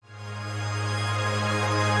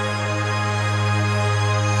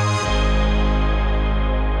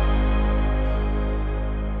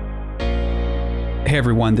Hey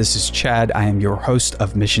everyone, this is Chad. I am your host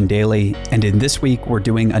of Mission Daily, and in this week, we're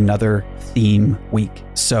doing another theme week.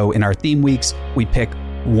 So in our theme weeks, we pick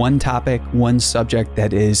one topic, one subject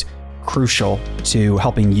that is crucial to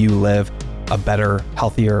helping you live a better,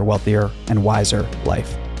 healthier, wealthier, and wiser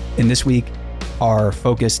life. In this week, our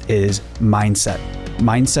focus is mindset.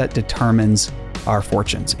 Mindset determines our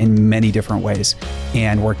fortunes in many different ways.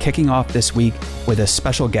 And we're kicking off this week with a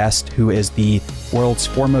special guest who is the world's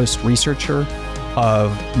foremost researcher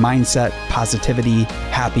of mindset, positivity,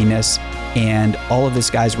 happiness, and all of this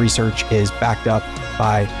guy's research is backed up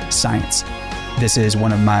by science. This is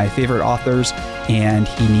one of my favorite authors, and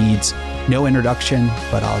he needs no introduction,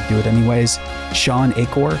 but I'll do it anyways. Shawn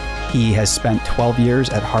Achor. He has spent 12 years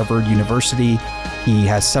at Harvard University. He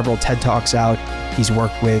has several TED Talks out. He's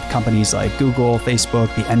worked with companies like Google,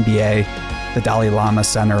 Facebook, the NBA, the Dalai Lama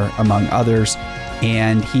Center, among others.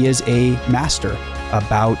 And he is a master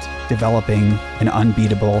about developing an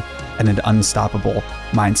unbeatable and an unstoppable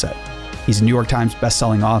mindset. He's a New York Times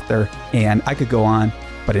bestselling author, and I could go on,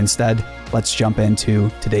 but instead, let's jump into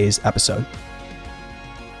today's episode.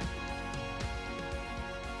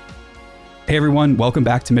 Hey everyone, welcome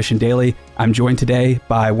back to Mission Daily. I'm joined today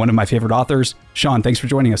by one of my favorite authors. Shawn, thanks for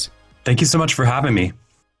joining us. Thank you so much for having me.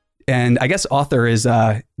 And I guess author is,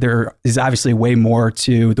 there is obviously way more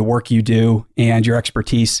to the work you do and your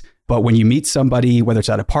expertise. But when you meet somebody, whether it's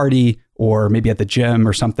at a party or maybe at the gym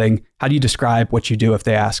or something, how do you describe what you do if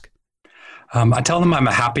they ask? I tell them I'm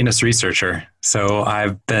a happiness researcher. So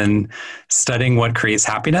I've been studying what creates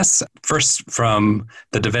happiness, first from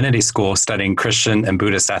the Divinity School, studying Christian and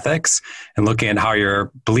Buddhist ethics and looking at how your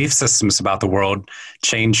belief systems about the world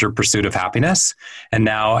change your pursuit of happiness. And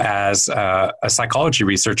now as a psychology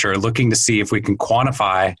researcher, looking to see if we can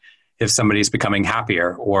quantify if somebody's becoming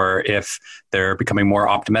happier or if they're becoming more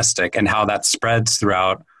optimistic and how that spreads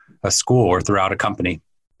throughout a school or throughout a company.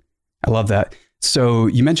 I love that. So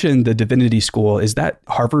you mentioned the Divinity School. Is that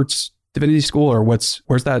Harvard's Divinity School or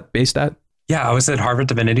where's that based at? Yeah, I was at Harvard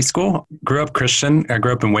Divinity School, grew up Christian. I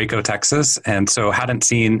grew up in Waco, Texas, and so hadn't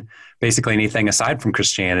seen basically anything aside from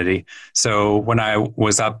Christianity. So when I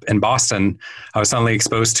was up in Boston, I was suddenly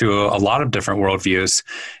exposed to a lot of different worldviews,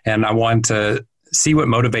 and I wanted to see what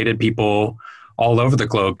motivated people all over the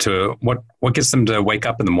globe to what gets them to wake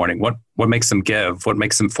up in the morning, what makes them give, what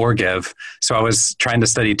makes them forgive. So I was trying to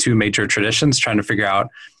study two major traditions, trying to figure out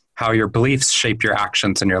how your beliefs shape your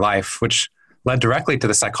actions in your life, which led directly to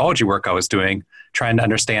the psychology work I was doing, trying to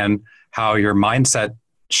understand how your mindset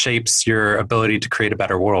shapes your ability to create a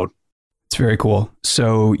better world. It's very cool.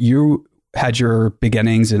 So you had your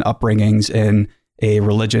beginnings and upbringings in a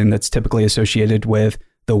religion that's typically associated with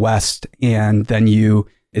the West, and then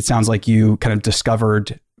it sounds like you kind of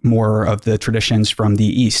discovered more of the traditions from the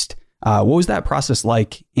East. What was that process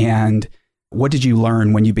like? And what did you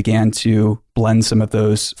learn when you began to blend some of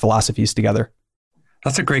those philosophies together?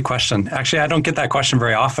 That's a great question. Actually, I don't get that question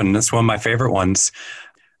very often. It's one of my favorite ones.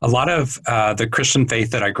 A lot of the Christian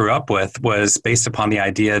faith that I grew up with was based upon the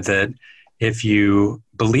idea that if you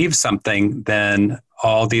believe something, then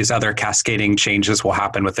all these other cascading changes will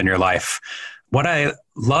happen within your life. What I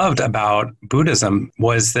loved about Buddhism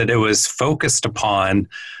was that it was focused upon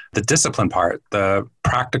the discipline part, the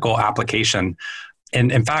practical application.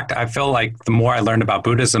 And in fact, I feel like the more I learned about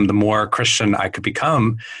Buddhism, the more Christian I could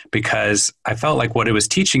become, because I felt like what it was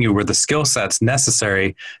teaching you were the skill sets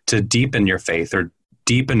necessary to deepen your faith or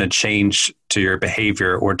deepen a change to your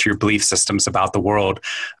behavior or to your belief systems about the world,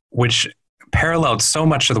 which paralleled so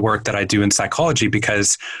much of the work that I do in psychology,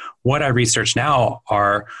 because what I research now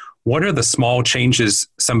are what are the small changes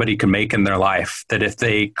somebody can make in their life that if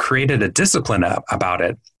they created a discipline about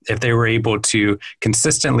it, if they were able to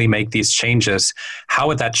consistently make these changes, how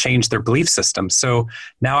would that change their belief system? So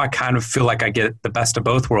now I kind of feel like I get the best of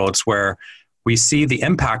both worlds, where we see the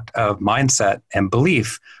impact of mindset and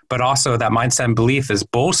belief, but also that mindset and belief is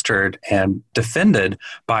bolstered and defended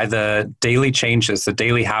by the daily changes, the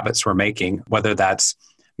daily habits we're making, whether that's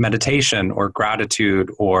meditation or gratitude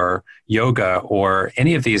or yoga or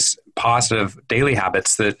any of these positive daily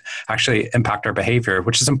habits that actually impact our behavior,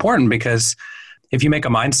 which is important because if you make a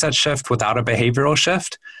mindset shift without a behavioral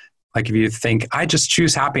shift, like if you think, I just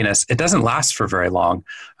choose happiness, it doesn't last for very long.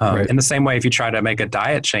 Right. In the same way, if you try to make a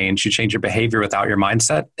diet change, you change your behavior without your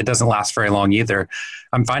mindset, it doesn't last very long either.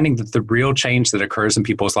 I'm finding that the real change that occurs in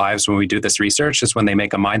people's lives when we do this research is when they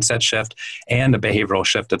make a mindset shift and a behavioral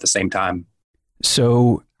shift at the same time.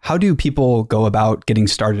 So how do people go about getting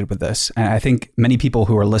started with this? And I think many people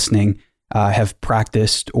who are listening have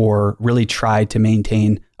practiced or really tried to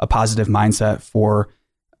maintain a positive mindset for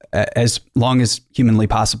as long as humanly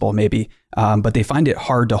possible, maybe, but they find it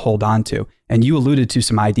hard to hold on to. And you alluded to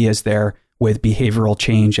some ideas there with behavioral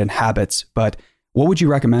change and habits, but what would you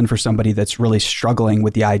recommend for somebody that's really struggling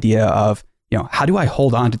with the idea of, how do I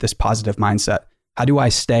hold on to this positive mindset? How do I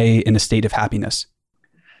stay in a state of happiness?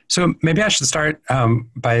 So maybe I should start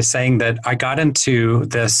by saying that I got into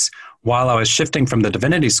this while I was shifting from the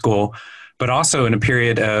divinity school, but also in a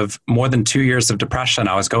period of more than 2 years of depression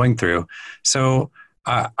I was going through. So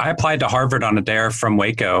I applied to Harvard on a dare from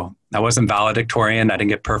Waco. I wasn't valedictorian. I didn't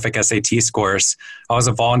get perfect SAT scores. I was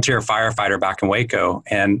a volunteer firefighter back in Waco.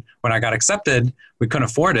 And when I got accepted, we couldn't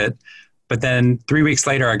afford it. But then 3 weeks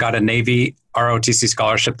later, I got a Navy ROTC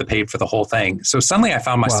scholarship that paid for the whole thing. So suddenly I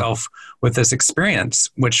found myself with this experience,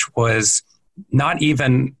 which was not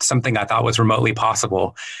even something I thought was remotely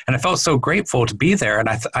possible. And I felt so grateful to be there. And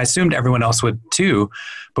I assumed everyone else would too.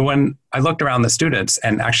 But when I looked around the students,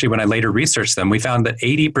 and actually when I later researched them, we found that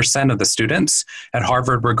 80% of the students at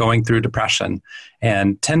Harvard were going through depression.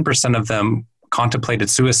 And 10% of them contemplated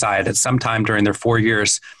suicide at some time during their 4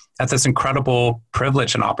 years at this incredible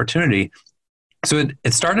privilege and opportunity. So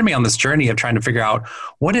it started me on this journey of trying to figure out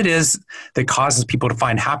what it is that causes people to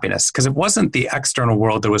find happiness, because it wasn't the external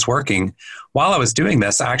world that was working. While I was doing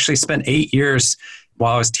this, I actually spent 8 years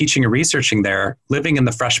while I was teaching and researching there, living in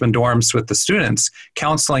the freshman dorms with the students,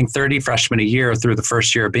 counseling 30 freshmen a year through the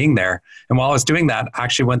first year of being there. And while I was doing that, I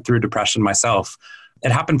actually went through depression myself.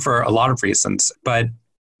 It happened for a lot of reasons, but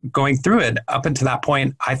going through it up until that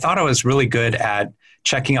point, I thought I was really good at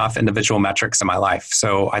checking off individual metrics in my life.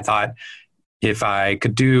 So I thought if I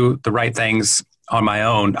could do the right things on my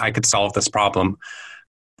own, I could solve this problem.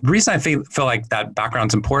 The reason I feel like that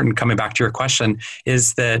background's important, coming back to your question,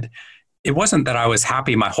 is that it wasn't that I was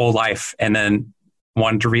happy my whole life and then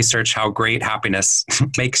wanted to research how great happiness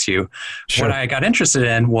makes you. Sure. What I got interested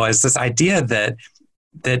in was this idea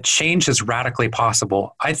that change is radically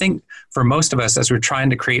possible. I think for most of us, as we're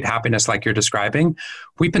trying to create happiness like you're describing,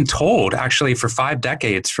 we've been told actually for 5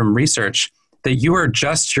 decades from research that you are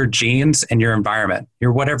just your genes and your environment.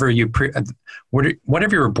 You're whatever you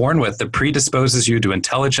were born with that predisposes you to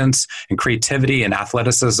intelligence and creativity and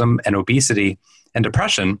athleticism and obesity and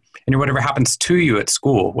depression. And you're whatever happens to you at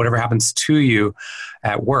school, whatever happens to you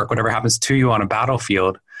at work, whatever happens to you on a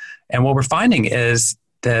battlefield. And what we're finding is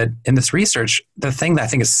that in this research, the thing that I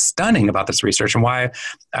think is stunning about this research and why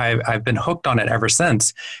I've been hooked on it ever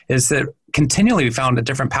since is that continually we found a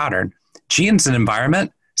different pattern. Genes and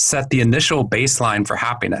environment set the initial baseline for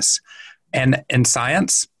happiness. And in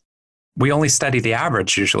science, we only study the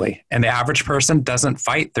average usually. And the average person doesn't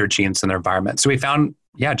fight their genes and their environment. So we found,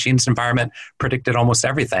 genes and environment predicted almost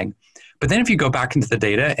everything. But then if you go back into the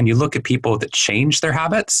data and you look at people that change their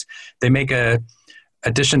habits, they make a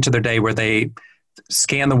addition to their day where they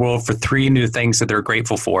scan the world for 3 new things that they're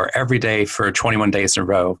grateful for every day for 21 days in a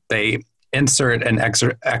row. They insert an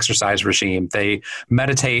exercise regime. They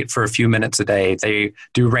meditate for a few minutes a day. They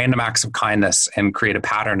do random acts of kindness and create a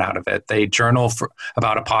pattern out of it. They journal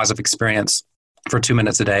about a positive experience for 2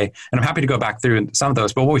 minutes a day. And I'm happy to go back through some of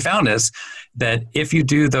those. But what we found is that if you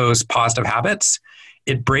do those positive habits,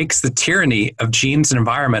 it breaks the tyranny of genes and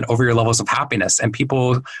environment over your levels of happiness. And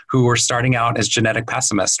people who were starting out as genetic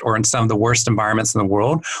pessimists or in some of the worst environments in the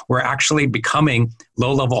world were actually becoming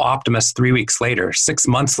low-level optimists 3 weeks later. 6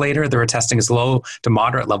 months later, they were testing as low to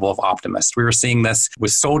moderate level of optimist. We were seeing this with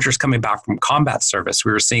soldiers coming back from combat service.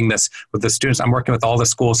 We were seeing this with the students. I'm working with all the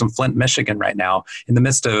schools in Flint, Michigan right now in the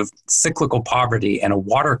midst of cyclical poverty and a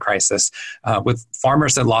water crisis, with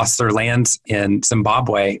farmers that lost their lands in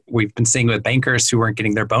Zimbabwe. We've been seeing with bankers who weren't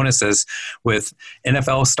getting their bonuses, with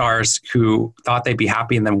NFL stars who thought they'd be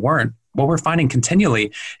happy and then weren't. What we're finding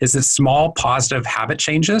continually is that small positive habit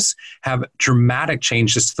changes have dramatic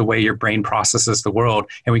changes to the way your brain processes the world.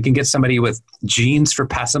 And we can get somebody with genes for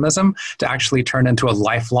pessimism to actually turn into a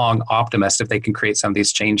lifelong optimist if they can create some of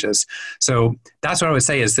these changes. So that's what I would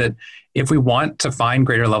say is that if we want to find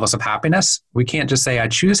greater levels of happiness, we can't just say, I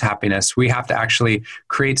choose happiness. We have to actually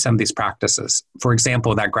create some of these practices. For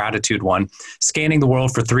example, that gratitude one, scanning the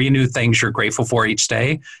world for 3 new things you're grateful for each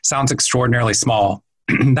day sounds extraordinarily small.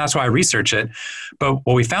 That's why I research it. But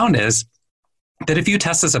what we found is that if you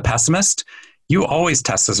test as a pessimist, you always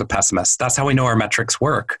test as a pessimist. That's how we know our metrics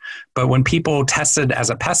work. But when people tested as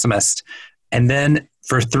a pessimist and then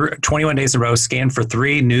for 21 days in a row, scanned for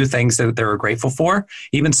 3 new things that they were grateful for.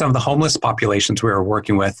 Even some of the homeless populations we were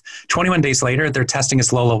working with, 21 days later, they're testing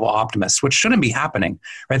as low-level optimists, which shouldn't be happening,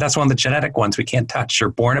 right? That's one of the genetic ones we can't touch. You're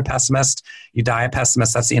born a pessimist, you die a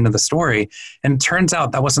pessimist, that's the end of the story. And it turns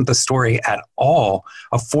out that wasn't the story at all.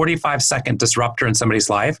 A 45-second disruptor in somebody's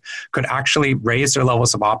life could actually raise their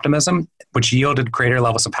levels of optimism, which yielded greater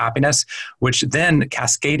levels of happiness, which then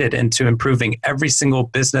cascaded into improving every single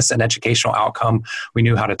business and educational outcome we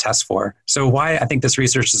knew how to test for. So why I think this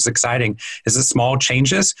research is exciting is that small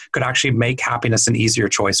changes could actually make happiness an easier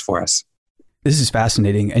choice for us. This is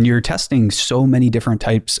fascinating. And you're testing so many different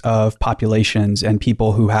types of populations and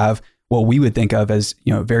people who have what we would think of as,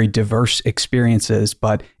 very diverse experiences.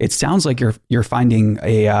 But it sounds like you're finding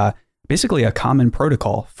basically a common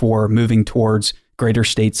protocol for moving towards greater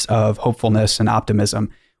states of hopefulness and optimism.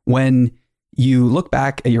 When you look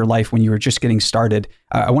back at your life when you were just getting started,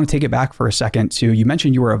 I want to take it back for a second to, you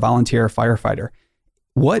mentioned you were a volunteer firefighter.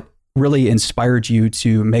 What really inspired you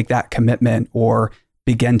to make that commitment or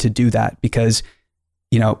begin to do that? Because,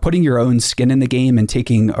 putting your own skin in the game and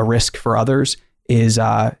taking a risk for others is,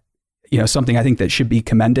 something I think that should be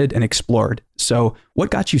commended and explored. So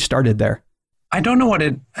what got you started there? I don't know what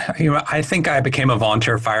I think I became a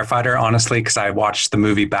volunteer firefighter, honestly, because I watched the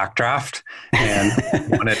movie Backdraft and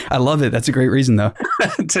wanted. I love it. That's a great reason, though.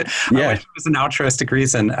 I wish it was an altruistic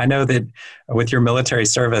reason. I know that with your military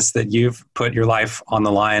service that you've put your life on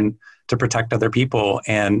the line to protect other people.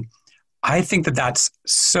 And I think that that's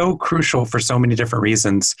so crucial for so many different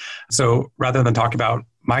reasons. So rather than talk about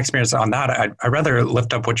my experience on that, I'd rather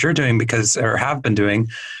lift up what you're doing or have been doing,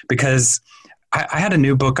 because I had a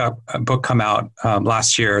new book come out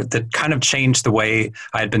last year that kind of changed the way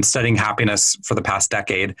I had been studying happiness for the past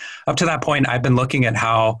decade. Up to that point, I've been looking at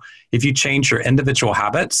how if you change your individual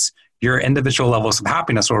habits, your individual levels of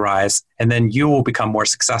happiness will rise, and then you will become more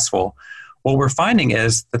successful. What we're finding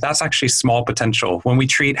is that that's actually small potential. When we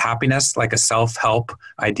treat happiness like a self-help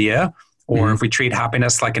idea, or if we treat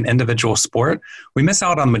happiness like an individual sport, we miss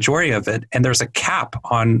out on the majority of it. And there's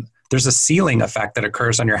a ceiling effect that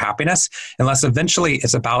occurs on your happiness unless eventually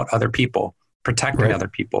it's about other people, protecting other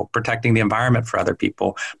people, protecting the environment for other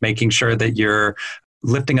people, making sure that you're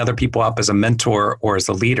lifting other people up as a mentor or as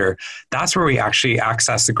a leader. That's where we actually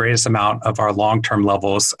access the greatest amount of our long-term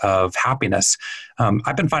levels of happiness.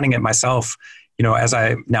 I've been finding it myself, as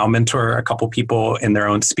I now mentor a couple people in their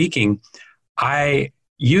own speaking. I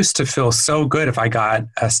used to feel so good if I got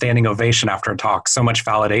a standing ovation after a talk, so much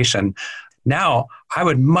validation. Now, I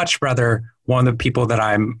would much rather one of the people that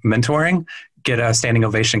I'm mentoring get a standing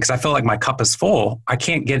ovation because I feel like my cup is full. I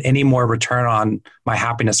can't get any more return on my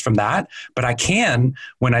happiness from that, but I can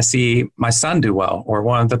when I see my son do well, or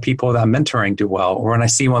one of the people that I'm mentoring do well, or when I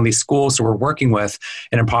see one of these schools that we're working with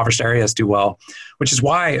in impoverished areas do well, which is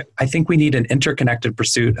why I think we need an interconnected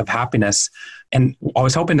pursuit of happiness. And I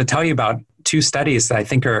was hoping to tell you about 2 studies that I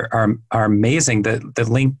think are amazing that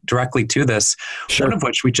link directly to this. Sure. One of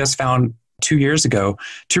which we just found 2 years ago.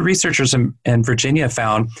 2 researchers in Virginia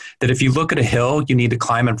found that if you look at a hill you need to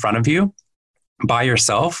climb in front of you by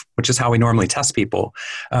yourself, which is how we normally test people,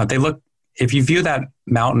 if you view that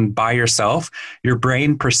mountain by yourself, your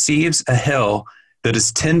brain perceives a hill that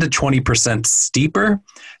is 10 to 20% steeper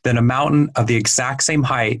than a mountain of the exact same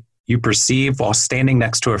height you perceive while standing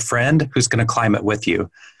next to a friend who's going to climb it with you.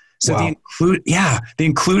 So wow. The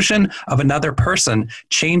inclusion of another person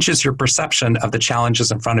changes your perception of the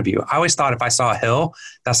challenges in front of you. I always thought if I saw a hill,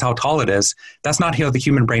 that's how tall it is. That's not how the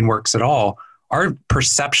human brain works at all. Our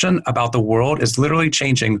perception about the world is literally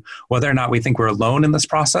changing whether or not we think we're alone in this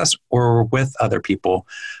process or we're with other people,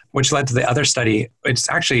 which led to the other study. It's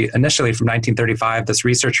actually initially from 1935. This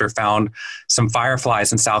researcher found some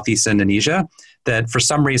fireflies in Southeast Indonesia that for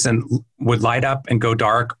some reason would light up and go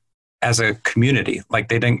dark as a community. Like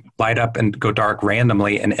they didn't light up and go dark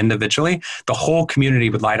randomly and individually. The whole community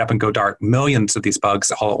would light up and go dark, millions of these bugs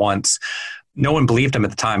all at once. No one believed him at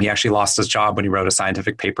the time. He actually lost his job when he wrote a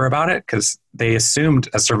scientific paper about it because they assumed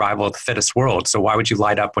a survival of the fittest world. So why would you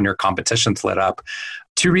light up when your competition's lit up?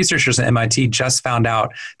 2 researchers at MIT just found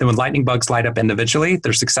out that when lightning bugs light up individually,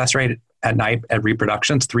 their success rate at night at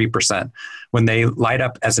reproduction is 3%. When they light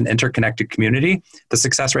up as an interconnected community, the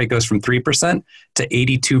success rate goes from 3% to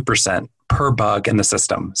 82% per bug in the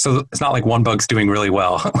system. So it's not like one bug's doing really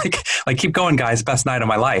well. like keep going, guys, best night of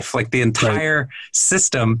my life. Like the entire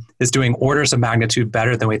system is doing orders of magnitude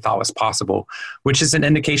better than we thought was possible, which is an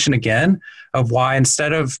indication again of why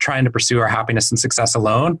instead of trying to pursue our happiness and success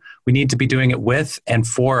alone, we need to be doing it with and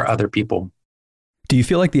for other people. Do you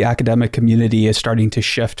feel like the academic community is starting to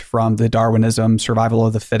shift from the Darwinism, survival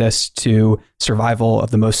of the fittest, to survival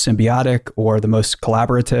of the most symbiotic or the most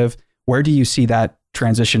collaborative? Where do you see that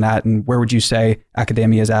transition at, and where would you say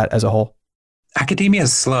academia is at as a whole? Academia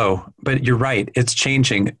is slow, but you're right. It's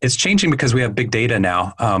changing. It's changing because we have big data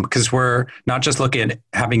now, because we're not just looking at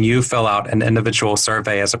having you fill out an individual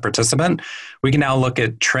survey as a participant. We can now look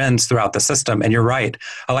at trends throughout the system. And you're right.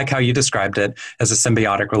 I like how you described it as a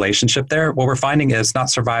symbiotic relationship there. What we're finding is not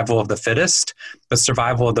survival of the fittest, but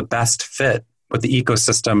survival of the best fit with the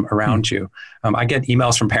ecosystem around you. I get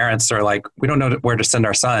emails from parents that are like, we don't know where to send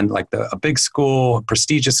our son, like a big school, a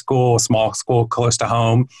prestigious school, a small school close to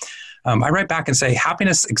home. I write back and say,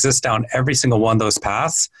 happiness exists down every single one of those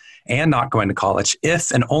paths and not going to college, if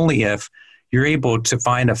and only if you're able to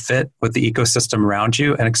find a fit with the ecosystem around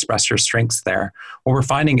you and express your strengths there. What we're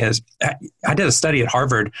finding is, I did a study at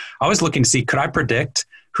Harvard. I was looking to see, could I predict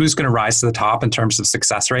who's going to rise to the top in terms of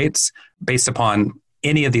success rates based upon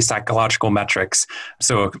any of these psychological metrics?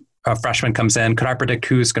 So a freshman comes in, could I predict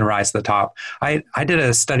who's going to rise to the top? I did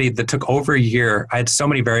a study that took over a year. I had so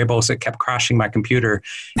many variables that kept crashing my computer.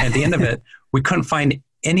 And at the end of it, we couldn't find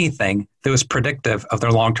anything that was predictive of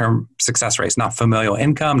their long-term success rates, not familial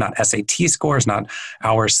income, not SAT scores, not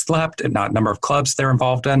hours slept, not number of clubs they're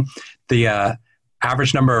involved in. The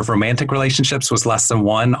average number of romantic relationships was less than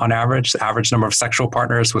 1 on average. The average number of sexual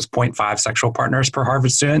partners was 0.5 sexual partners per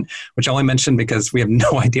Harvard student, which I only mentioned because we have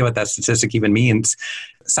no idea what that statistic even means.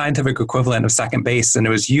 Scientific equivalent of second base, and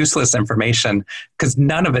it was useless information because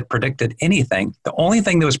none of it predicted anything. The only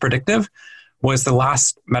thing that was predictive was the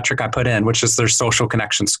last metric I put in, which is their social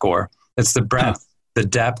connection score. It's the breadth, the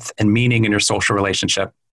depth, and meaning in your social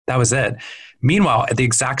relationship. That was it. Meanwhile, at the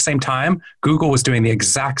exact same time, Google was doing the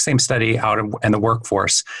exact same study out in the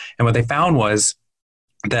workforce. And what they found was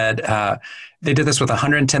that they did this with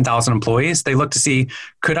 110,000 employees. They looked to see,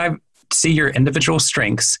 could I see your individual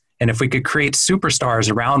strengths? And if we could create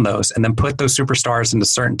superstars around those and then put those superstars into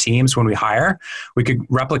certain teams when we hire, we could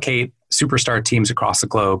replicate superstar teams across the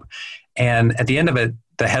globe. And at the end of it,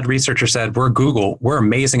 the head researcher said, we're Google. We're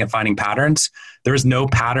amazing at finding patterns. There is no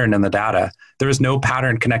pattern in the data. There is no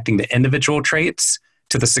pattern connecting the individual traits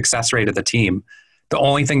to the success rate of the team. The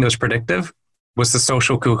only thing that was predictive was the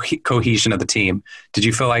social cohesion of the team. Did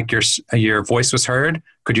you feel like your voice was heard?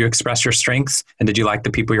 Could you express your strengths? And did you like the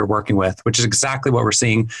people you're working with? Which is exactly what we're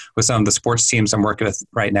seeing with some of the sports teams I'm working with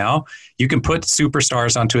right now. You can put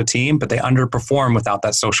superstars onto a team, but they underperform without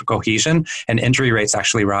that social cohesion, and injury rates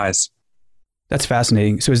actually rise. That's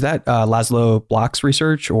fascinating. So is that Laszlo Bock's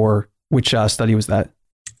research, or which study was that?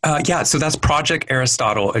 Yeah, so that's Project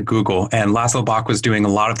Aristotle at Google. And Laszlo Bock was doing a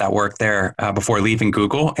lot of that work there before leaving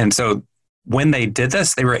Google. And so when they did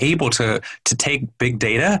this, they were able to take big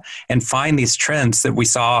data and find these trends that we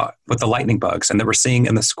saw with the lightning bugs and that we're seeing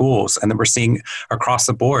in the schools and that we're seeing across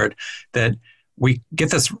the board, that we get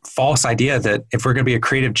this false idea that if we're going to be a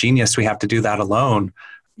creative genius, we have to do that alone.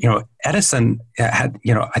 You know, Edison had,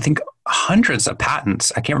 I think hundreds of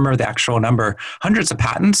patents. I can't remember the actual number, hundreds of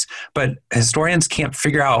patents, but historians can't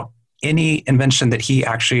figure out any invention that he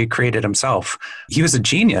actually created himself. He was a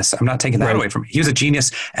genius. I'm not taking that away from him. He was a genius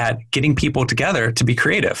at getting people together to be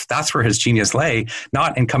creative. That's where his genius lay,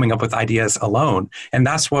 not in coming up with ideas alone. And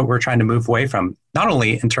that's what we're trying to move away from, not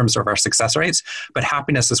only in terms of our success rates, but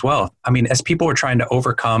happiness as well. I mean, as people are trying to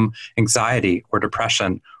overcome anxiety or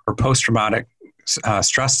depression or post-traumatic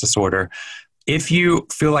stress disorder, if you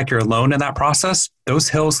feel like you're alone in that process, those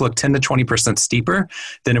hills look 10 to 20% steeper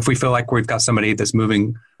than if we feel like we've got somebody that's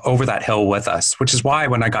moving over that hill with us, which is why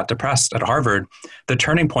when I got depressed at Harvard, the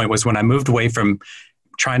turning point was when I moved away from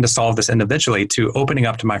trying to solve this individually to opening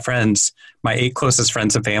up to my friends, my 8 closest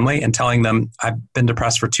friends and family, and telling them, I've been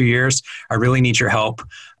depressed for 2 years. I really need your help.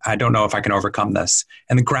 I don't know if I can overcome this.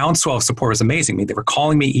 And the groundswell of support was amazing. They were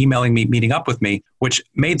calling me, emailing me, meeting up with me, which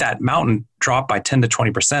made that mountain drop by 10 to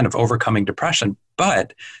 20% of overcoming depression.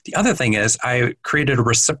 But the other thing is I created a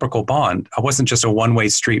reciprocal bond. I wasn't just a one-way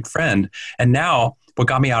street friend. And now what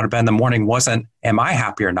got me out of bed in the morning wasn't, am I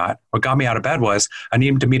happy or not? What got me out of bed was, I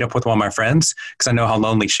need to meet up with one of my friends because I know how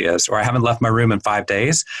lonely she is, or I haven't left my room in 5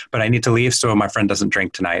 days, but I need to leave so my friend doesn't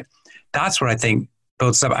drink tonight. That's what I think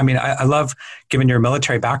builds up. I mean, I love, given your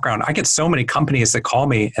military background, I get so many companies that call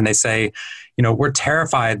me and they say, we're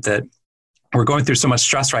terrified that we're going through so much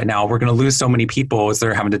stress right now. We're going to lose so many people as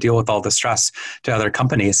they're having to deal with all the stress to other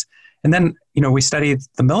companies. And then, we studied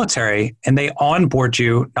the military and they onboard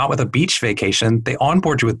you, not with a beach vacation, they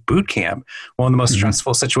onboard you with boot camp, one of the most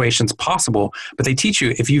stressful situations possible. But they teach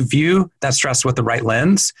you, if you view that stress with the right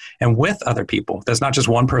lens and with other people, there's not just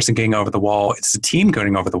one person getting over the wall, it's the team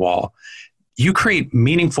going over the wall. you create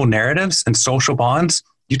meaningful narratives and social bonds,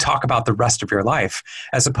 you talk about the rest of your life,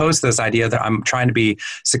 as opposed to this idea that I'm trying to be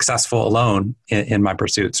successful alone in my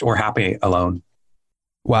pursuits or happy alone.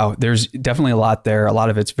 Wow, there's definitely a lot there. A lot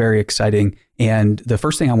of it's very exciting. And the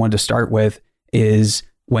first thing I wanted to start with is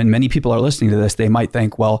when many people are listening to this, they might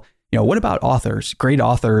think, well, what about authors? Great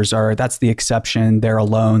authors that's the exception. They're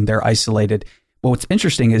alone, they're isolated. Well, what's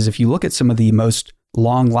interesting is if you look at some of the most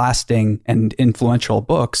long-lasting and influential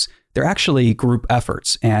books, they're actually group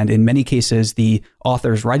efforts. And in many cases, the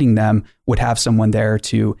authors writing them would have someone there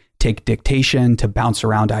to take dictation, to bounce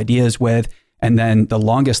around ideas with. And then the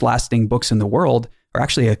longest lasting books in the world are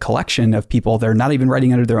actually a collection of people that are not even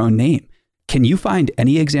writing under their own name. Can you find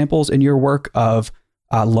any examples in your work of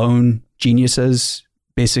lone geniuses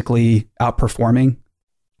basically outperforming?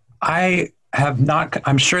 I have not.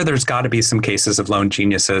 I'm sure there's got to be some cases of lone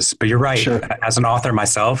geniuses, but you're right. Sure. As an author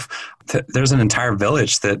myself, there's an entire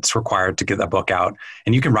village that's required to get that book out.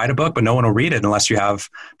 And you can write a book, but no one will read it unless you have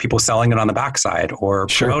people selling it on the backside, or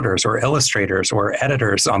Sure. promoters or illustrators or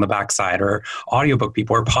editors on the backside, or audiobook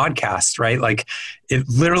people or podcasts, right? Like, it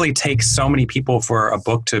literally takes so many people for a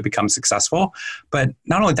book to become successful. But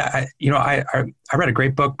not only that, I read a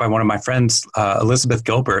great book by one of my friends, Elizabeth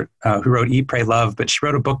Gilbert, who wrote Eat, Pray, Love, but she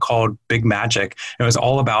wrote a book called Big Magic. It was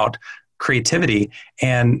all about creativity.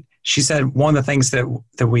 And she said one of the things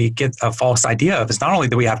that we get a false idea of is not only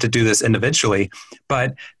that we have to do this individually,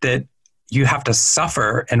 but that you have to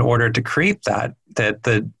suffer in order to create that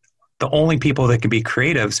the only people that can be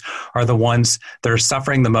creatives are the ones that are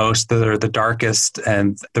suffering the most, that are the darkest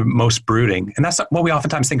and the most brooding. And that's what we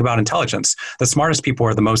oftentimes think about intelligence. The smartest people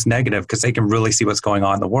are the most negative because they can really see what's going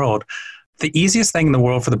on in the world. The easiest thing in the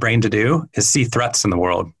world for the brain to do is see threats in the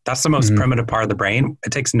world. That's the most primitive part of the brain.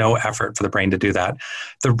 It takes no effort for the brain to do that.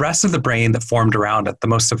 The rest of the brain that formed around it, the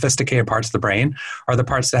most sophisticated parts of the brain, are the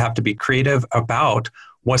parts that have to be creative about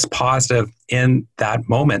what's positive in that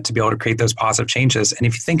moment to be able to create those positive changes. And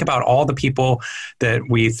if you think about all the people that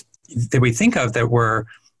we think of that were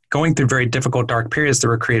going through very difficult, dark periods that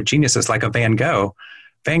were creative geniuses, like a Van Gogh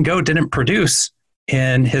didn't produce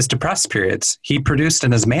in his depressed periods. He produced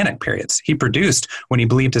in his manic periods. He produced when he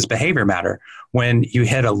believed his behavior mattered. When you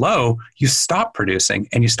hit a low, you stop producing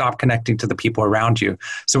and you stop connecting to the people around you.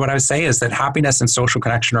 So what I would say is that happiness and social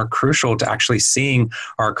connection are crucial to actually seeing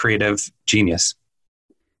our creative genius.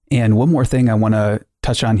 And one more thing I want to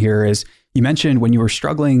touch on here is you mentioned when you were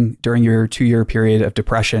struggling during your 2-year period of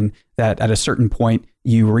depression that at a certain point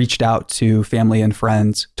you reached out to family and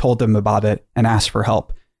friends, told them about it, and asked for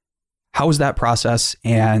help. How was that process?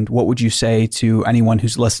 And what would you say to anyone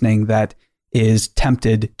who's listening that is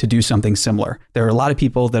tempted to do something similar? There are a lot of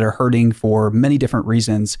people that are hurting for many different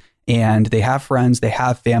reasons, and they have friends, they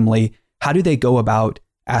have family. How do they go about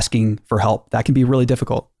asking for help? That can be really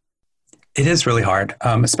difficult. It is really hard,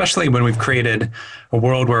 especially when we've created a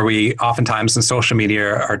world where we oftentimes in social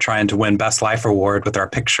media are trying to win Best Life Award with our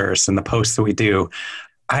pictures and the posts that we do.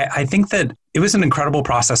 I think that it was an incredible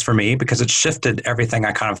process for me because it shifted everything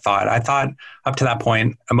I kind of thought. I thought up to that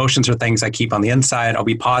point, emotions are things I keep on the inside. I'll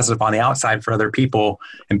be positive on the outside for other people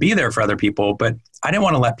and be there for other people, but I didn't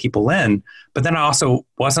want to let people in. But then I also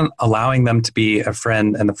wasn't allowing them to be a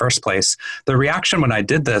friend in the first place. The reaction when I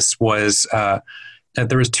did this was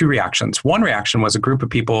there was 2 reactions. One reaction was a group of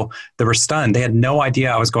people that were stunned. They had no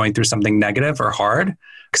idea I was going through something negative or hard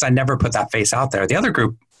because I never put that face out there. The other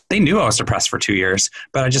group, they knew I was depressed for 2 years,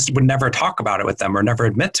 but I just would never talk about it with them or never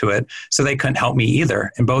admit to it. So they couldn't help me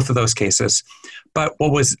either in both of those cases. But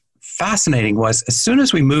what was fascinating was as soon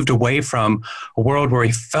as we moved away from a world where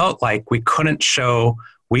we felt like we couldn't show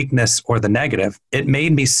weakness or the negative, it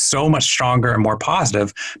made me so much stronger and more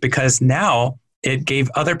positive because now it gave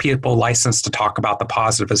other people license to talk about the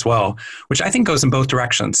positive as well, which I think goes in both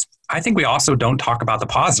directions. I think we also don't talk about the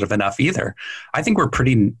positive enough either. I think we're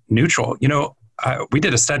pretty neutral. We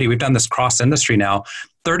did a study, we've done this cross industry now.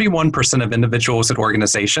 31% of individuals at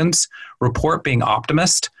organizations report being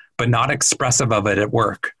optimist, but not expressive of it at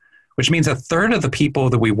work, which means a third of the people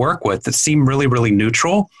that we work with that seem really, really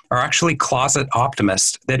neutral are actually closet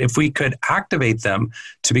optimists, that if we could activate them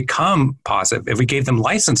to become positive, if we gave them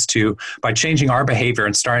license to by changing our behavior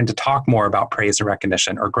and starting to talk more about praise and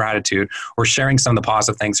recognition or gratitude or sharing some of the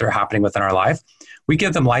positive things that are happening within our life, we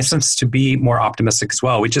give them license to be more optimistic as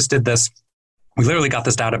well. We just did this. We literally got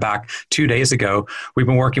this data back 2 days ago. We've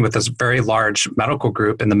been working with this very large medical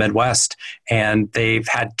group in the Midwest, and they've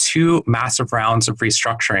had 2 massive rounds of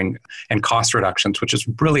restructuring and cost reductions, which is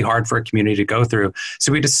really hard for a community to go through.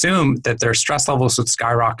 So we'd assume that their stress levels would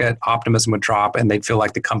skyrocket, optimism would drop, and they'd feel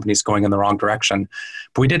like the company's going in the wrong direction.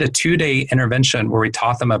 But we did a 2-day intervention where we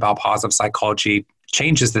taught them about positive psychology,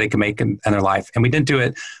 changes that they can make in their life. And we didn't do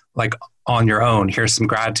it like on your own. Here's some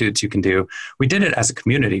gratitudes you can do. We did it as a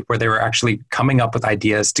community where they were actually coming up with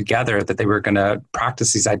ideas together that they were going to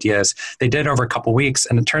practice these ideas. They did over a couple of weeks.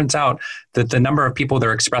 And it turns out that the number of people that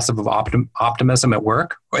are expressive of optimism at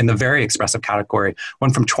work in the very expressive category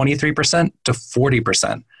went from 23% to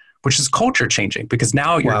 40%. Which is culture changing because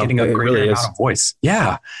now you're getting a greater amount of voice.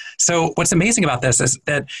 Yeah. So what's amazing about this is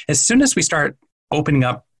that as soon as we start opening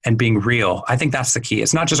up and being real, I think that's the key.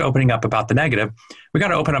 It's not just opening up about the negative. We got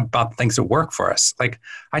to open up about the things that work for us. Like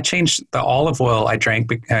I changed the olive oil I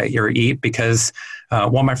drank or eat because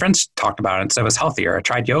one of my friends talked about it and said it was healthier. I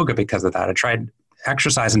tried yoga because of that. I tried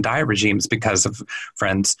exercise and diet regimes because of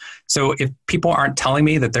friends. So if people aren't telling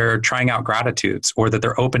me that they're trying out gratitudes or that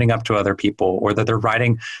they're opening up to other people or that they're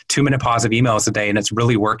writing 2-minute positive emails a day and it's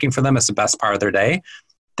really working for them, it's the best part of their day,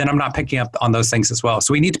 then I'm not picking up on those things as well.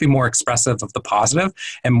 So we need to be more expressive of the positive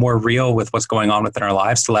and more real with what's going on within our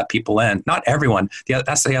lives to let people in. Not everyone.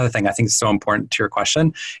 That's the other thing I think is so important to your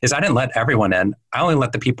question is I didn't let everyone in. I only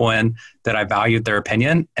let the people in that I valued their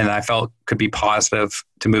opinion and I felt could be positive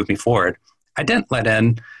to move me forward. I didn't let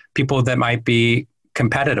in people that might be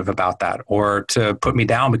competitive about that or to put me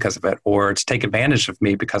down because of it or to take advantage of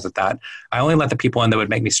me because of that. I only let the people in that would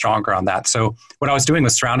make me stronger on that. So what I was doing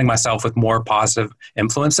was surrounding myself with more positive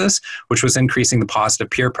influences, which was increasing the positive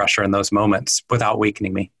peer pressure in those moments without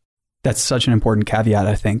weakening me. That's such an important caveat,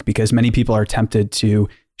 I think, because many people are tempted to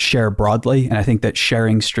share broadly. And I think that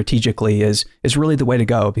sharing strategically is really the way to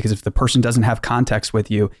go, because if the person doesn't have context with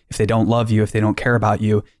you, if they don't love you, if they don't care about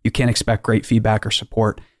you, you can't expect great feedback or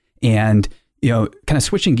support. And, kind of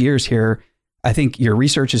switching gears here, I think your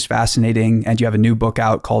research is fascinating and you have a new book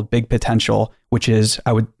out called Big Potential, which is,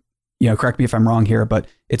 I would, correct me if I'm wrong here, but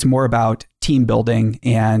it's more about team building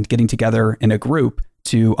and getting together in a group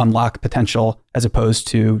to unlock potential as opposed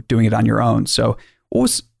to doing it on your own. So what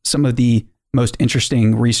was some of the most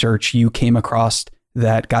interesting research you came across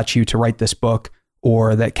that got you to write this book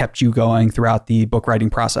or that kept you going throughout the book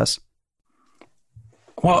writing process?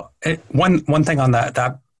 Well, one thing on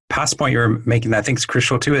that past point you're making that I think is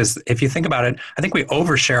crucial too is if you think about it, I think we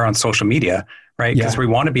overshare on social media, right? Because we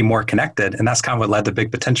want to be more connected. And that's kind of what led to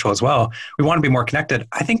Big Potential as well. We want to be more connected.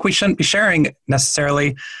 I think we shouldn't be sharing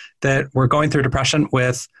necessarily that we're going through depression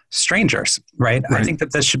with strangers, right? I think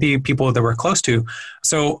that this should be people that we're close to.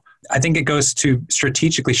 So I think it goes to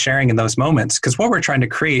strategically sharing in those moments because what we're trying to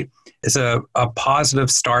create is a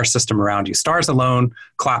positive star system around you. Stars alone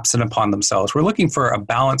collapse in upon themselves. We're looking for a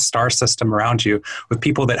balanced star system around you with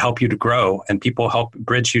people that help you to grow and people help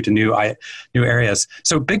bridge you to new areas.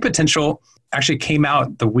 So Big Potential actually came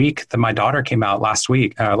out the week that my daughter came out last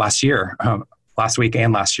week and last year,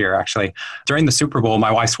 actually. During the Super Bowl,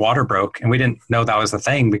 my wife's water broke and we didn't know that was the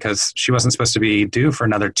thing because she wasn't supposed to be due for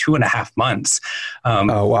another 2.5 months.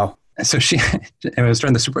 Oh, wow. So it was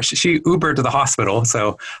during the Super Bowl, she Ubered to the hospital.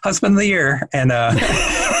 So husband of the year. And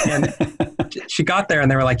she got there and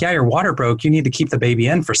they were like, yeah, your water broke. You need to keep the baby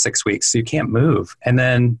in for 6 weeks. So you can't move. And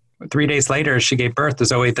then 3 days later, she gave birth to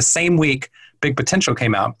Zoe. The same week, Big Potential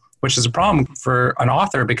came out, which is a problem for an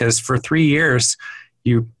author because for 3 years,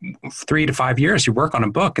 3 to 5 years, you work on a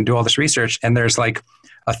book and do all this research. And there's like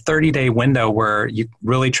a 30-day window where you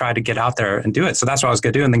really try to get out there and do it. So that's what I was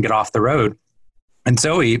going to do and then get off the road. And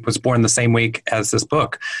Zoe was born the same week as this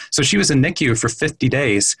book. So she was in NICU for 50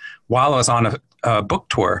 days while I was on a book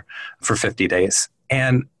tour for 50 days.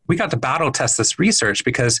 And we got to battle test this research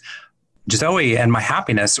because Zoe and my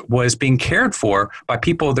happiness was being cared for by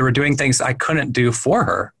people that were doing things I couldn't do for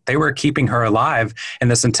her. They were keeping her alive in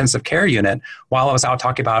this intensive care unit while I was out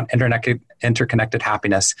talking about interconnected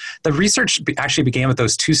happiness. The research actually began with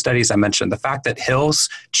those 2 studies I mentioned. The fact that hills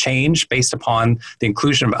change based upon the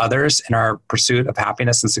inclusion of others in our pursuit of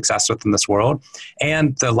happiness and success within this world.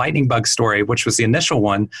 And the lightning bug story, which was the initial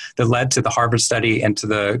one that led to the Harvard study and to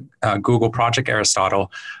the Google Project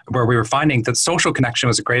Aristotle, where we were finding that social connection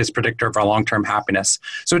was the greatest predictor of our long-term happiness.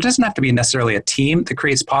 So it doesn't have to be necessarily a team that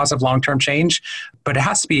creates positive long-term change, but it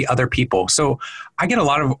has to be other people. So I get a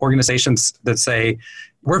lot of organizations that say,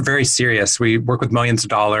 we're very serious. We work with millions of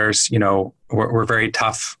dollars. We're very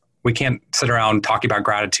tough. We can't sit around talking about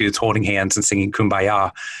gratitudes, holding hands and singing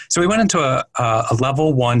Kumbaya. So we went into a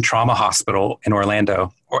level 1 trauma hospital in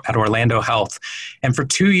Orlando, at Orlando Health. And for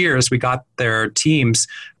 2 years, we got their teams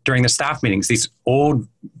during the staff meetings, these old,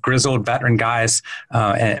 grizzled veteran guys,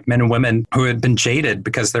 men and women who had been jaded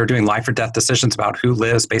because they're doing life or death decisions about who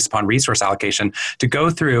lives based upon resource allocation, to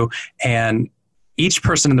go through and each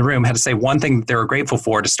person in the room had to say one thing that they were grateful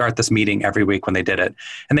for to start this meeting every week when they did it.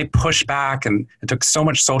 And they pushed back, and it took so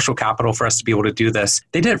much social capital for us to be able to do this.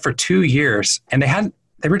 They did it for 2 years, and they had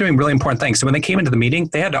they were doing really important things. So when they came into the meeting,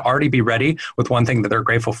 they had to already be ready with one thing that they're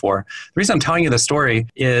grateful for. The reason I'm telling you this story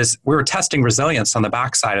is we were testing resilience on the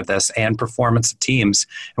backside of this and performance of teams.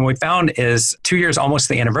 And what we found is 2 years, almost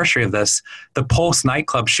the anniversary of this, the Pulse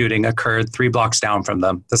nightclub shooting occurred 3 blocks down from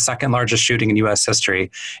them, the second largest shooting in U.S.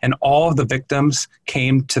 history. And all of the victims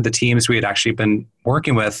came to the teams we had actually been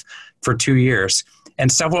working with for 2 years.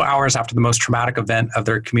 And several hours after the most traumatic event of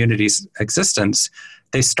their community's existence,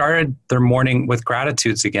 they started their morning with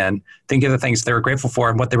gratitudes again, thinking of the things they were grateful for.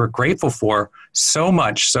 And what they were grateful for, so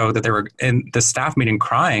much so that they were in the staff meeting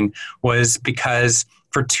crying, was because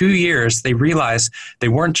for 2 years, they realized they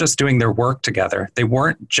weren't just doing their work together. They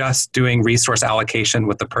weren't just doing resource allocation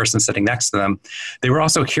with the person sitting next to them. They were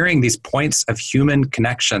also hearing these points of human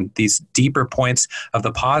connection, these deeper points of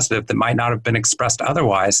the positive that might not have been expressed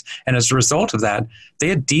otherwise. And as a result of that, they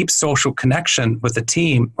had deep social connection with the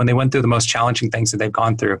team when they went through the most challenging things that they've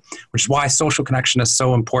gone through, which is why social connection is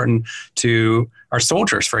so important to our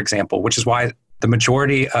soldiers, for example, which is why the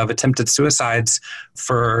majority of attempted suicides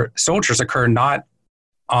for soldiers occur not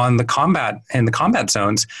in the combat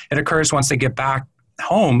zones. It occurs once they get back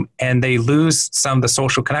home and they lose some of the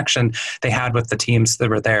social connection they had with the teams that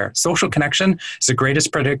were there. Social connection is the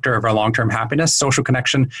greatest predictor of our long-term happiness. Social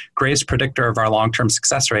connection, greatest predictor of our long-term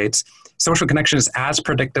success rates. Social connection is as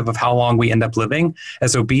predictive of how long we end up living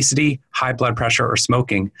as obesity, high blood pressure, or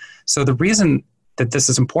smoking. So the reason that this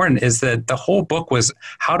is important is that the whole book was,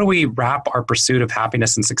 how do we wrap our pursuit of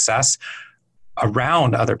happiness and success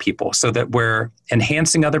around other people so that we're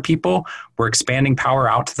enhancing other people, we're expanding power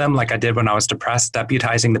out to them like I did when I was depressed,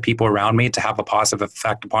 deputizing the people around me to have a positive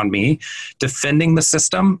effect upon me, defending the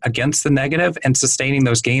system against the negative, and sustaining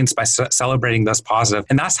those gains by celebrating those positive.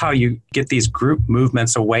 And that's how you get these group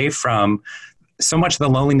movements away from so much of the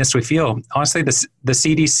loneliness we feel. Honestly, the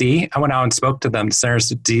CDC, I went out and spoke to them, Centers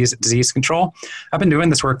for Disease Control. I've been doing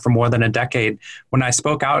this work for more than a decade. When I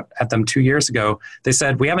spoke out at them 2 years ago, they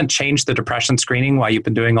said, we haven't changed the depression screening while you've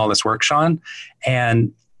been doing all this work, Sean.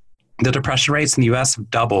 And the depression rates in the US have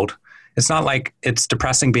doubled. It's not like it's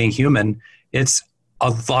depressing being human. It's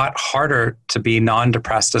a lot harder to be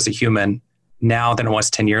non-depressed as a human now than it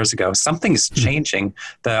was 10 years ago. Something's changing.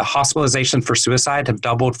 The hospitalization for suicide have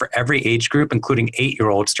doubled for every age group, including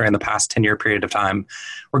 8-year-olds during the past 10-year period of time.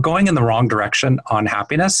 We're going in the wrong direction on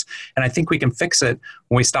happiness. And I think we can fix it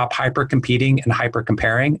when we stop hyper-competing and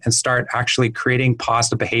hyper-comparing and start actually creating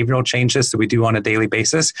positive behavioral changes that we do on a daily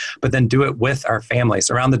basis, but then do it with our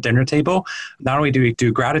families. Around the dinner table, not only do we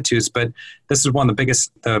do gratitudes, but this is one of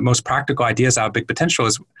the most practical ideas out of Big Potential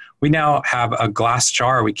is we now have a glass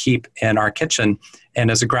jar we keep in our kitchen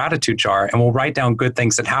and as a gratitude jar, and we'll write down good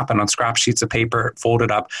things that happen on scrap sheets of paper, fold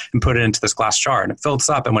it up, and put it into this glass jar. And it fills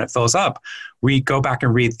up, and when it fills up, we go back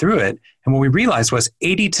and read through it. And what we realized was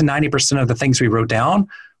 80 to 90% of the things we wrote down,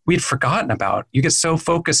 we'd forgotten about. You get so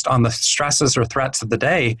focused on the stresses or threats of the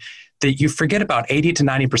day that you forget about 80 to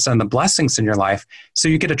 90% of the blessings in your life. So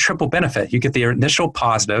you get a triple benefit. You get the initial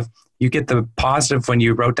positive, you get the positive when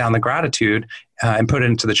you wrote down the gratitude and put it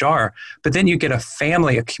into the jar, but then you get a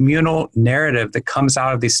family, a communal narrative that comes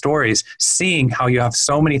out of these stories, seeing how you have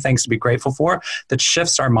so many things to be grateful for that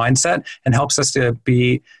shifts our mindset and helps us to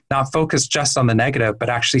be not focused just on the negative, but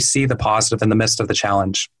actually see the positive in the midst of the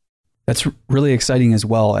challenge. That's really exciting as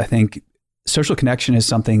well. I think social connection is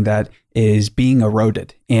something that is being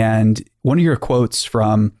eroded. And one of your quotes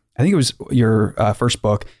from, I think it was your first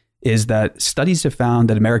book, is that studies have found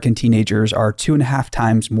that American teenagers are 2.5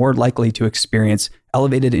 times more likely to experience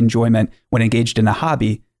elevated enjoyment when engaged in a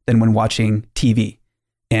hobby than when watching TV,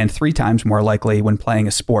 and 3 times more likely when playing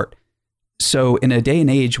a sport. So in a day and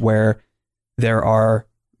age where there are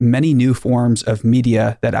many new forms of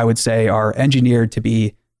media that I would say are engineered to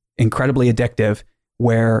be incredibly addictive,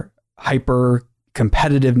 where hyper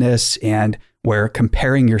competitiveness and where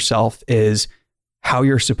comparing yourself is how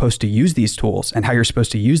you're supposed to use these tools and how you're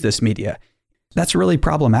supposed to use this media, that's really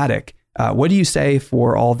problematic. What do you say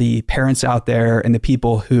for all the parents out there and the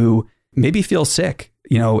people who maybe feel sick,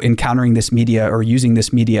 encountering this media or using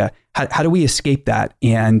this media? How do we escape that?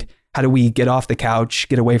 And how do we get off the couch,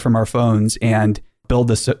 get away from our phones, and build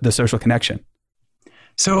the social connection?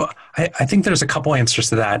 So I think there's a couple answers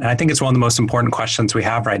to that. And I think it's one of the most important questions we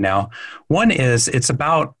have right now. One is it's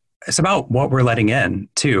about what we're letting in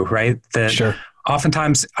too, right? That Sure.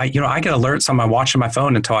 Oftentimes, I get alerts on my watch and my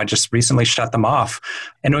phone until I just recently shut them off.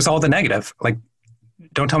 And it was all the negative. Like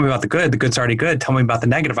don't tell me about the good. The good's already good. Tell me about the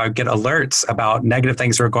negative. I would get alerts about negative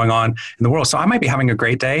things that are going on in the world. So I might be having a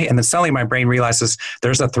great day, and then suddenly my brain realizes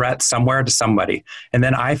there's a threat somewhere to somebody. And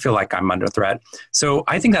then I feel like I'm under threat. So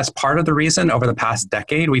I think that's part of the reason over the past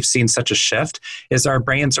decade we've seen such a shift is our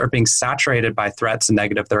brains are being saturated by threats and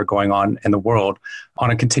negative that are going on in the world on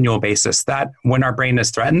a continual basis. That when our brain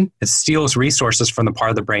is threatened, it steals resources from the part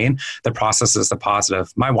of the brain that processes the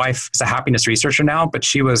positive. My wife is a happiness researcher now, but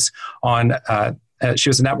she was on she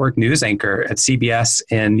was a network news anchor at CBS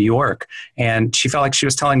in New York, and she felt like she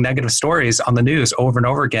was telling negative stories on the news over and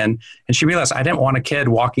over again. And she realized I didn't want a kid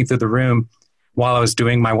walking through the room while I was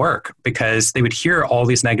doing my work because they would hear all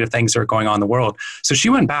these negative things that are going on in the world. So she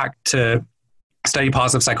went back to study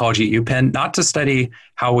positive psychology at UPenn, not to study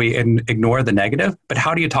how we ignore the negative, but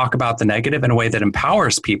how do you talk about the negative in a way that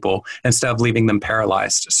empowers people instead of leaving them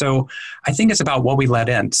paralyzed? So I think it's about what we let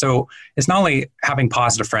in. So it's not only having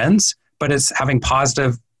positive friends, but it's having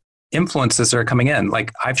positive influences that are coming in.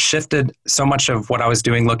 Like I've shifted so much of what I was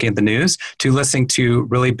doing looking at the news to listening to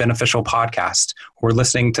really beneficial podcasts or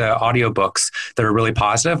listening to audiobooks that are really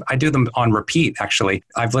positive. I do them on repeat, actually.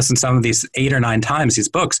 I've listened to some of these 8 or 9 times, these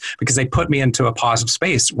books, because they put me into a positive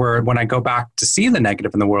space where when I go back to see the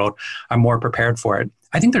negative in the world, I'm more prepared for it.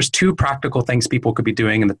 I think there's 2 practical things people could be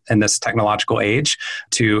doing in this technological age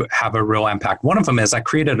to have a real impact. One of them is I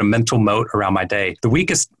created a mental moat around my day. The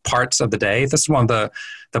weakest parts of the day, this is one of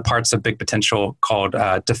the parts of big potential called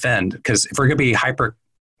defend, because if we're going to be hyper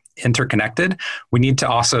interconnected, we need to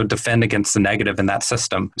also defend against the negative in that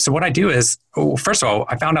system. So what I do is, first of all,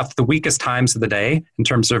 I found out that the weakest times of the day in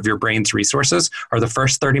terms of your brain's resources are the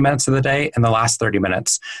first 30 minutes of the day and the last 30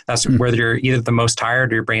 minutes. That's where you're either the most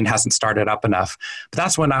tired or your brain hasn't started up enough. But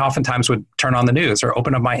that's when I oftentimes would turn on the news or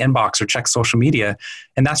open up my inbox or check social media.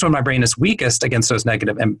 And that's when my brain is weakest against those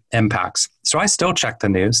negative impacts. So I still check the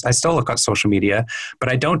news. I still look at social media,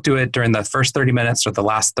 but I don't do it during the first 30 minutes or the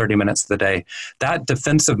last 30 minutes of the day. That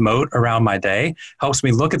defensive moat around my day helps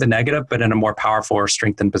me look at the negative, but in a more powerful or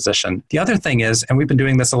strengthened position. The other thing is, and we've been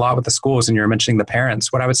doing this a lot with the schools, and you're mentioning the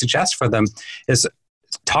parents, what I would suggest for them is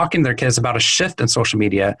talking to their kids about a shift in social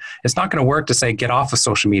media. It's not going to work to say, get off of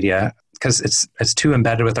social media, because it's too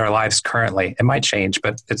embedded with our lives currently. It might change,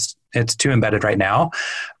 but it's too embedded right now.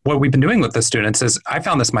 What we've been doing with the students is, I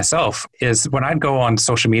found this myself, is when I'd go on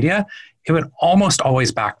social media, it would almost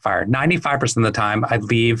always backfire. 95% of the time, I'd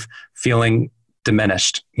leave feeling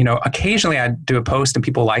diminished. Occasionally I'd do a post and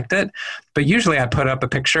people liked it, but usually I'd put up a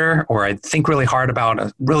picture or I'd think really hard about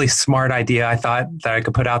a really smart idea I thought that I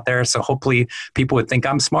could put out there. So hopefully people would think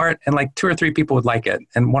I'm smart, and like 2 or 3 people would like it.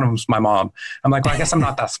 And one of them was my mom. I'm like, well, I guess I'm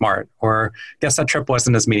not that smart, or I guess that trip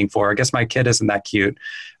wasn't as meaningful, or I guess my kid isn't that cute.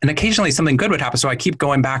 And occasionally something good would happen. So I keep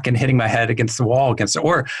going back and hitting my head against the wall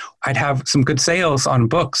or I'd have some good sales on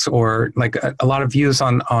books or like a lot of views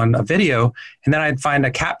on a video. And then I'd find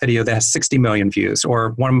a cat video that has 60 million views,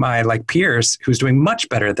 or one of my peers who's doing much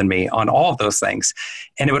better than me on all of those things.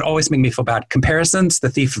 And it would always make me feel bad. Comparison's the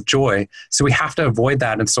thief of joy. So we have to avoid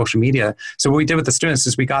that in social media. So what we did with the students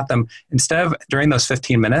is we got them, instead of during those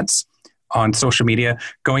 15 minutes on social media,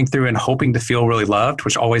 going through and hoping to feel really loved,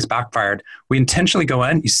 which always backfired, we intentionally go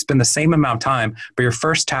in, you spend the same amount of time, but your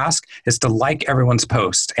first task is to like everyone's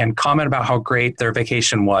post and comment about how great their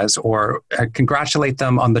vacation was, or congratulate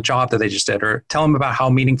them on the job that they just did, or tell them about how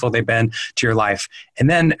meaningful they've been to your life. And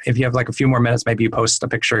then if you have a few more minutes, maybe you post a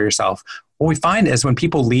picture of yourself. What we find is when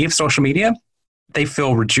people leave social media, they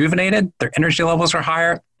feel rejuvenated, their energy levels are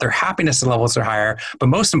higher, their happiness levels are higher, but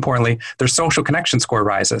most importantly, their social connection score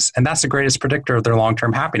rises. And that's the greatest predictor of their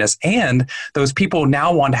long-term happiness. And those people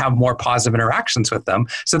now want to have more positive interactions with them.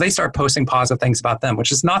 So they start posting positive things about them,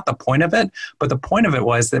 which is not the point of it. But the point of it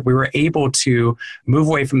was that we were able to move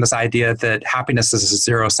away from this idea that happiness is a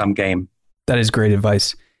zero-sum game. That is great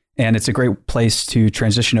advice. And it's a great place to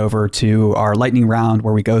transition over to our lightning round,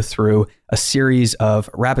 where we go through a series of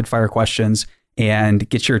rapid fire questions and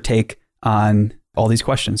get your take on all these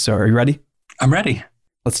questions. So are you ready? I'm ready.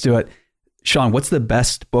 Let's do it. Sean, what's the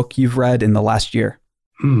best book you've read in the last year?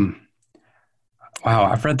 Wow,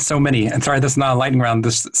 I've read so many. And sorry, this is not a lightning round.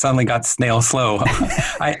 This suddenly got snail slow.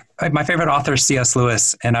 My favorite author is C.S.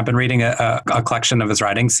 Lewis, and I've been reading a collection of his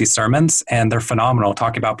writings, these sermons, and they're phenomenal,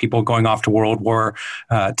 talking about people going off to World War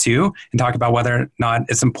II and talking about whether or not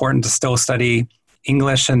it's important to still study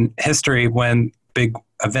English and history when big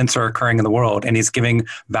events are occurring in the world, and he's giving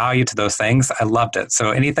value to those things. I loved it.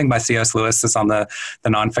 So anything by C.S. Lewis is on the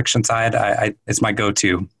nonfiction side. It's my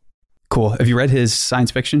go-to. Cool. Have you read his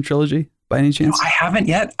science fiction trilogy by any chance? No, I haven't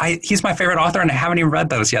yet. He's my favorite author, and I haven't even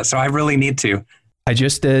read those yet. So I really need to. I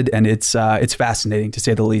just did, and it's fascinating to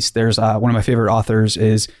say the least. There's one of my favorite authors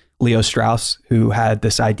is Leo Strauss, who had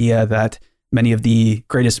this idea that many of the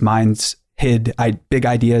greatest minds hid big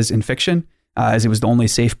ideas in fiction, as it was the only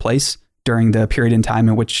safe place during the period in time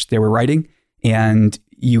in which they were writing. And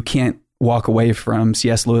you can't walk away from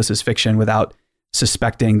C.S. Lewis's fiction without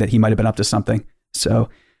suspecting that he might have been up to something. So,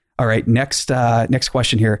 all right, next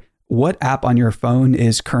question here. What app on your phone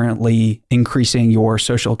is currently increasing your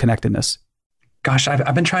social connectedness? Gosh,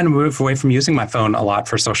 I've been trying to move away from using my phone a lot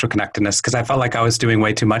for social connectedness because I felt like I was doing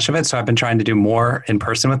way too much of it. So I've been trying to do more in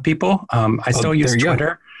person with people. I still use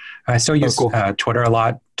Twitter. I still use Twitter a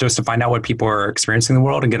lot just to find out what people are experiencing in the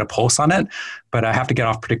world and get a pulse on it. But I have to get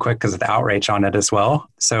off pretty quick because of the outrage on it as well.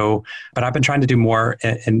 So, but I've been trying to do more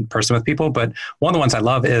in person with people. But one of the ones I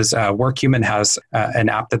love is WorkHuman has an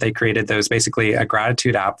app that they created that was basically a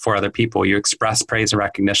gratitude app for other people. You express praise and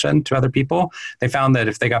recognition to other people. They found that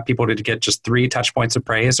if they got people to get just 3 touch points of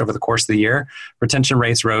praise over the course of the year, retention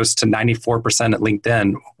rates rose to 94% at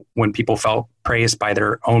LinkedIn when people felt praised by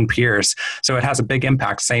their own peers. So it has a big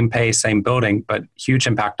impact, same pay, same building, but huge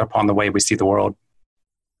impact upon the way we see the world.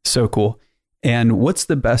 So cool. And what's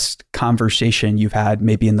the best conversation you've had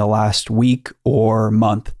maybe in the last week or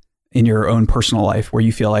month in your own personal life where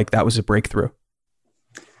you feel like that was a breakthrough?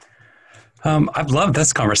 I've loved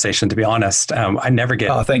this conversation, to be honest. I never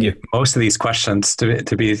get thank you. Most of these questions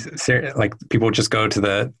to be serious, like people just go to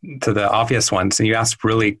the obvious ones, and you ask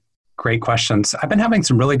really great questions. I've been having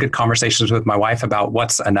some really good conversations with my wife about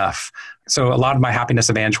what's enough. So a lot of my happiness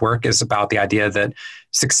advantage work is about the idea that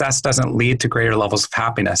success doesn't lead to greater levels of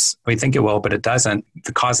happiness. We think it will, but it doesn't.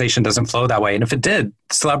 The causation doesn't flow that way. And if it did,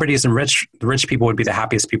 celebrities and the rich people would be the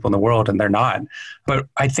happiest people in the world, and they're not. But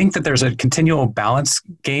I think that there's a continual balance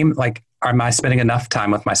game. Like, am I spending enough time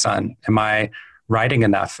with my son? Am I writing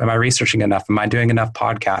enough? Am I researching enough? Am I doing enough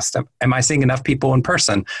podcasts? Am I seeing enough people in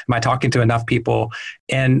person? Am I talking to enough people?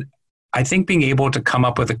 And I think being able to come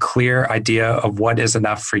up with a clear idea of what is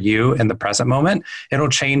enough for you in the present moment, it'll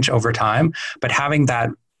change over time. But having that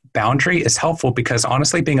boundary is helpful because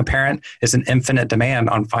honestly, being a parent is an infinite demand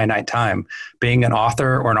on finite time. Being an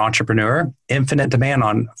author or an entrepreneur, infinite demand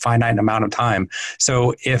on finite amount of time.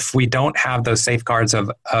 So if we don't have those safeguards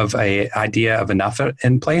of a idea of enough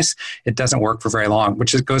in place, it doesn't work for very long,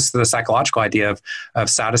 which goes to the psychological idea of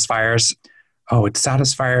satisfiers. It's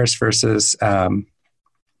satisfiers versus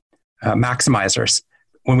maximizers.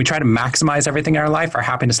 When we try to maximize everything in our life, our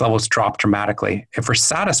happiness levels drop dramatically. If we're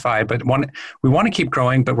satisfied, but we want to keep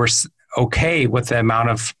growing, but we're okay with the amount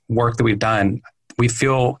of work that we've done, we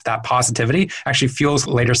feel that positivity actually fuels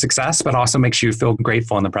later success, but also makes you feel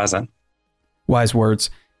grateful in the present. Wise words.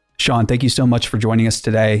 Sean, thank you so much for joining us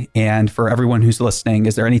today. And for everyone who's listening,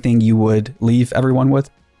 is there anything you would leave everyone with?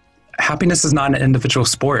 Happiness is not an individual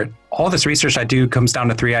sport. All this research I do comes down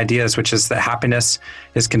to 3 ideas, which is that happiness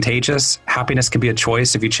is contagious. Happiness can be a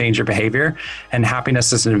choice if you change your behavior, and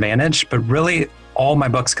happiness is an advantage. But really, all my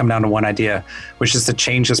books come down to one idea, which is that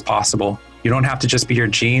change is possible. You don't have to just be your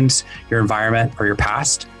genes, your environment, or your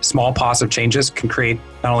past. Small positive changes can create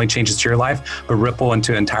not only changes to your life, but ripple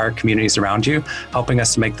into entire communities around you, helping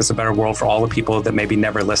us to make this a better world for all the people that maybe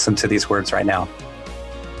never listen to these words right now.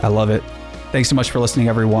 I love it. Thanks so much for listening,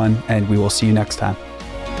 everyone, and we will see you next time.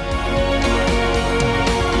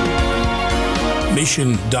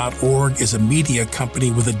 Mission.org is a media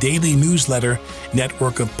company with a daily newsletter,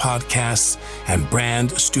 network of podcasts, and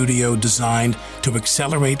brand studio designed to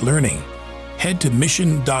accelerate learning. Head to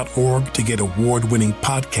Mission.org to get award-winning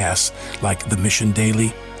podcasts like The Mission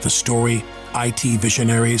Daily, The Story, IT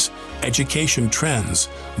Visionaries, Education Trends,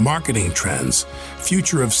 Marketing Trends,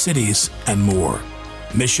 Future of Cities, and more.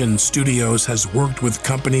 Mission Studios has worked with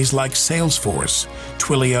companies like Salesforce,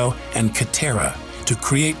 Twilio, and Katera to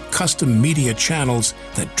create custom media channels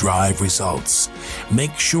that drive results.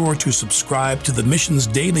 Make sure to subscribe to the Mission's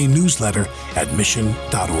daily newsletter at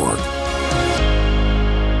mission.org.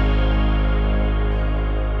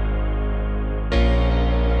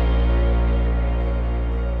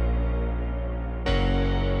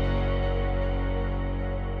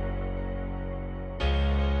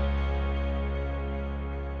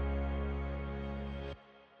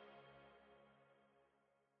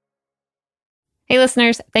 Hey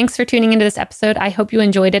listeners, thanks for tuning into this episode. I hope you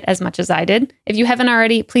enjoyed it as much as I did. If you haven't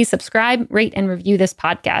already, please subscribe, rate, and review this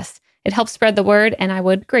podcast. It helps spread the word, and I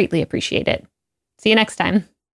would greatly appreciate it. See you next time.